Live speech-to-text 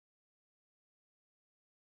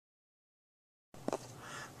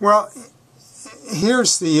Well,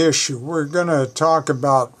 here's the issue. We're going to talk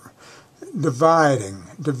about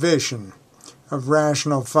division of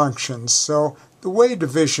rational functions. So the way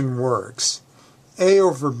division works, a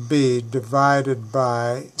over b divided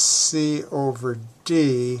by c over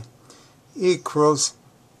d equals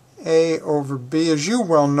a over b. As you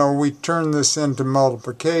well know, we turn this into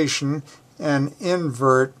multiplication and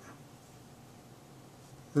invert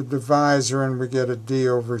the divisor and we get a d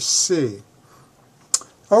over c.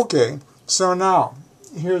 Okay, so now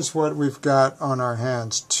here's what we've got on our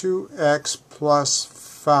hands. 2x plus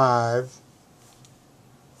 5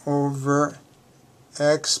 over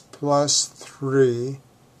x plus 3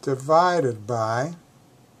 divided by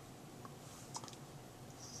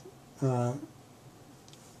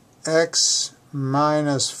x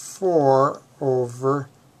minus 4 over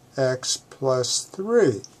x plus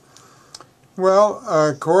 3. Well,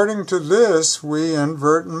 according to this, we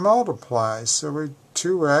invert and multiply. So we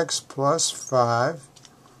 2x plus 5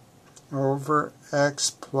 over x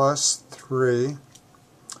plus 3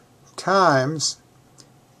 times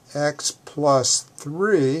x plus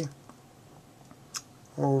 3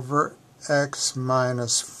 over x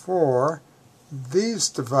minus 4. These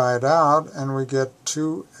divide out and we get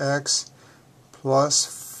 2x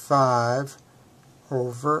plus 5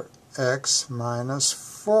 over x minus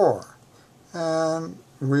 4. And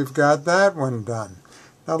we've got that one done.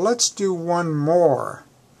 Now let's do one more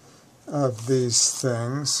of these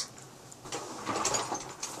things.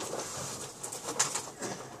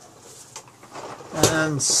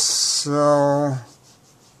 And so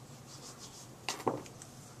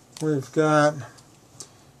we've got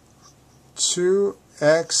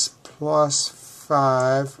 2x plus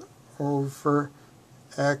 5 over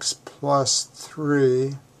x plus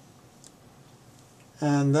 3,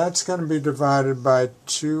 and that's going to be divided by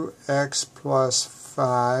 2x plus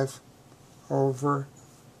 5 over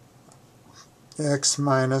x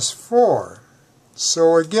minus 4.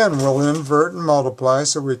 So again, we'll invert and multiply,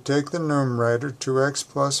 so we take the numerator, 2x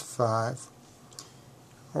plus 5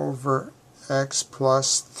 over x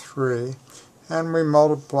plus 3, and we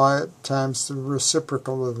multiply it times the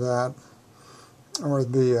reciprocal of that, or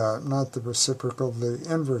the, not the reciprocal, the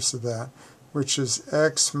inverse of that, which is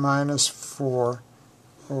x minus 4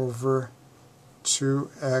 over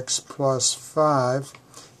 2x plus 5.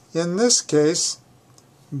 In this case,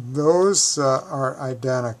 those are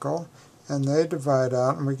identical, and they divide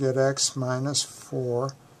out, and we get x minus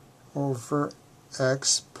 4 over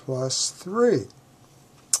x plus 3.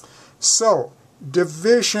 So,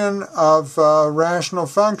 division of rational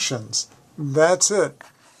functions. That's it.